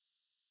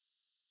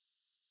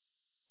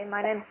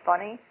My name's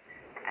Bonnie,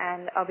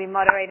 and I'll be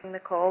moderating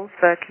the call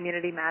for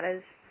Community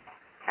Matters.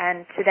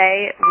 And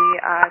today we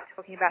are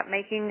talking about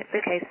making the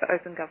case for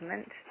open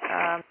government.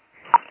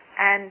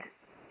 And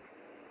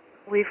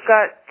we've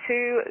got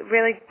two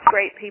really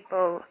great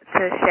people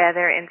to share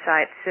their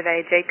insights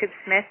today. Jacob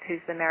Smith,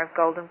 who's the Mayor of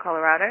Golden,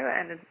 Colorado,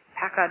 and a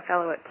Packard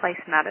Fellow at Place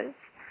Matters.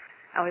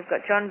 And we've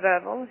got John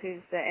Verville,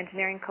 who's the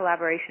Engineering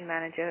Collaboration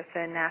Manager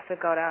for NASA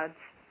Goddard's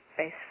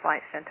Space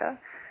Flight Center.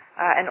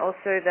 And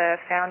also the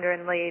founder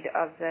and lead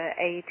of the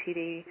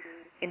AETD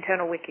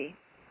internal wiki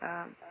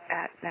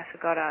at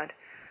NASA Goddard.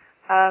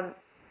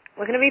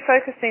 We're going to be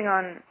focusing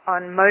on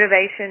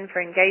motivation for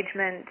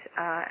engagement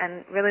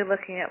and really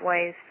looking at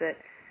ways that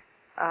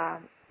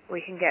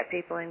we can get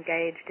people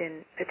engaged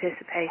in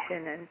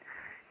participation and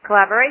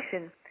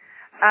collaboration.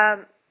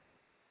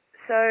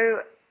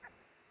 So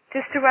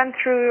just to run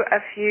through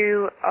a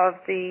few of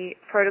the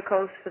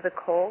protocols for the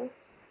call.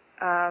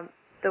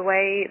 The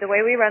way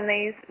we run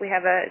these, we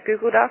have a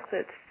Google Doc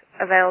that's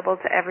available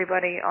to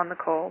everybody on the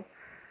call.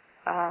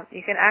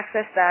 You can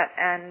access that,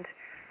 and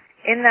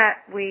in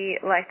that we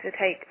like to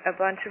take a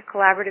bunch of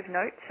collaborative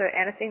notes, so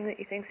anything that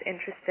you think is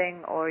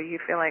interesting or you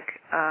feel like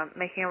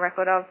making a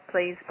record of,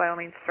 please by all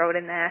means throw it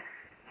in there.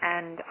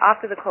 And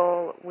after the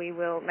call, we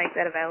will make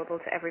that available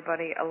to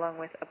everybody along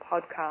with a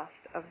podcast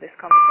of this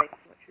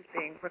conversation, which is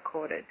being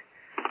recorded.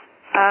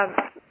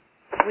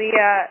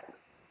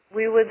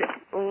 We would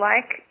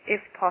like,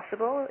 if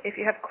possible, if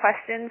you have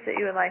questions that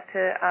you would like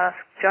to ask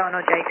John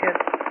or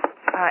Jacob,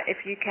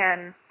 if you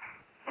can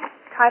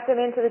type them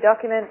into the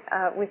document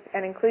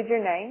and include your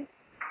name,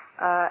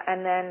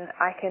 and then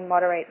I can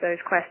moderate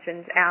those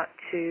questions out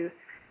to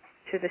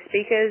the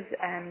speakers,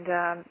 and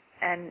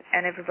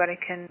everybody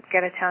can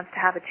get a chance to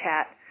have a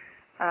chat.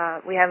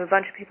 We have a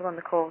bunch of people on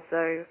the call, so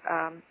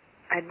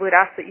I would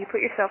ask that you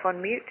put yourself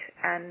on mute,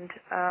 and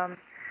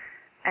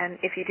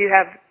if you do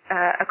have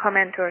a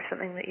comment or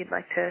something that you'd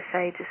like to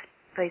say, just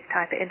please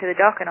type it into the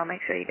doc, and I'll make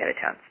sure you get a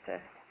chance to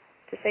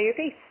say your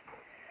piece.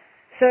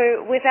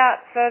 So without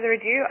further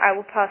ado, I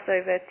will pass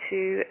over to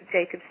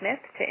Jacob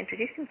Smith to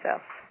introduce himself.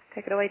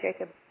 Take it away,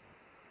 Jacob.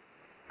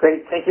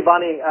 Great. Thank you,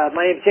 Bonnie.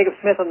 My name is Jacob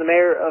Smith. I'm the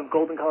mayor of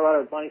Golden,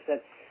 Colorado, as Bonnie said,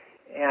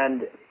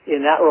 and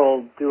in that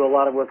role do a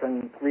lot of work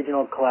on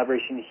regional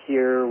collaboration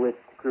here with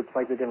groups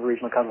like the Denver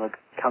Regional Council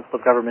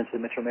of Governments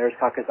and Metro Mayor's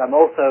Caucus. I'm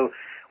also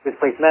with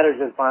Place Matters,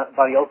 as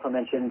Bonnie also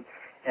mentioned,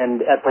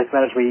 and at Place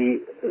Matters,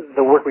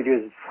 the work we do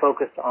is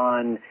focused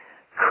on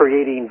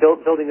building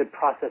good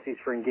processes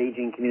for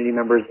engaging community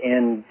members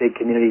in big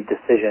community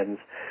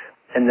decisions.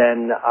 And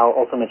then I'll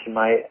also mention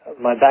my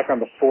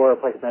background before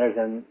Place Matters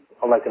and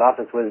elected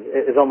office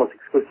is almost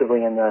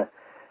exclusively in the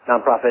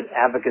nonprofit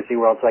advocacy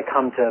world. So I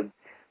come to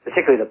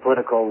particularly the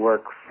political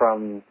work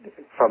from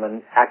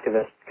an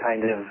activist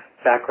kind of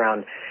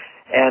background.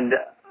 And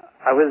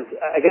I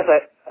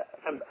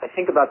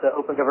think about the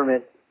open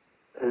government,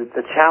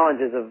 the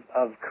challenges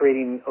of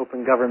creating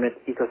open government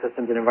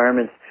ecosystems and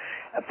environments,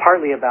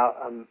 partly about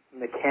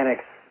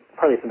mechanics,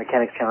 partly it's a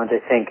mechanics challenge, I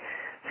think.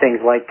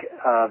 Things like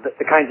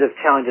the kinds of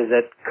challenges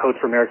that Code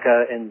for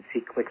America and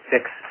See Click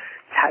Fix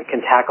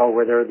can tackle,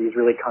 where there are these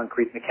really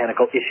concrete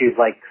mechanical issues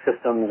like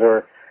systems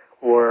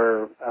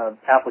or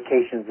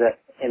applications that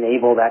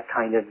enable that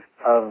kind of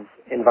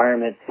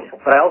environment.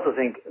 But I also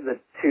think the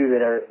two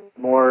that are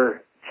more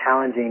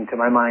challenging to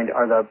my mind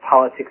are the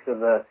politics of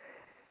the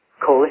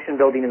coalition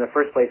building in the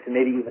first place, and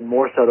maybe even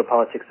more so the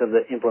politics of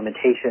the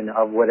implementation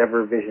of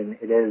whatever vision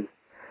it is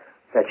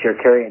that you're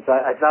carrying. So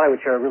I thought I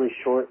would share a really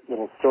short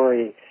little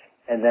story,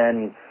 and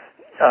then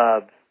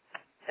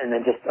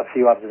just a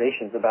few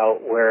observations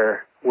about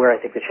where I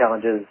think the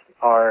challenges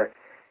are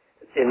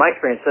in my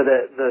experience. So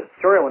the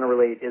story I want to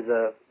relate is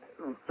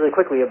really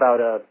quickly about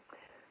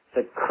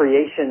the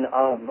creation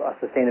of a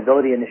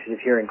sustainability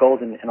initiative here in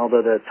Golden, and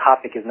although the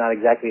topic is not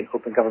exactly an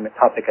open government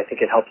topic, I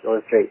think it helps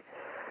illustrate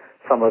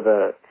some of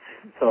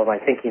my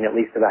thinking, at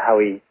least, about how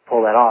we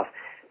pull that off.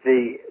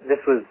 We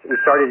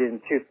started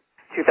in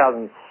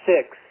 2006,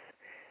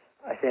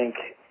 I think,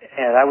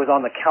 and I was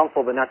on the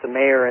council, but not the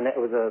mayor, and I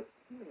was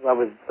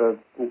the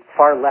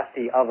far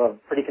lefty of a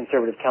pretty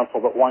conservative council,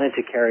 but wanted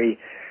to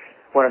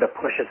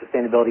push a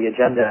sustainability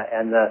agenda,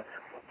 and the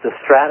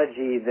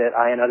strategy that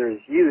I and others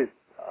used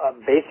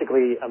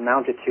basically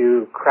amounted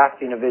to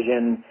crafting a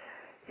vision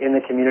in the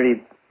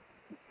community,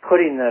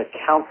 putting the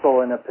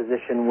council in a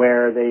position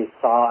where they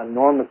saw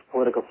enormous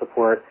political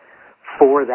support for that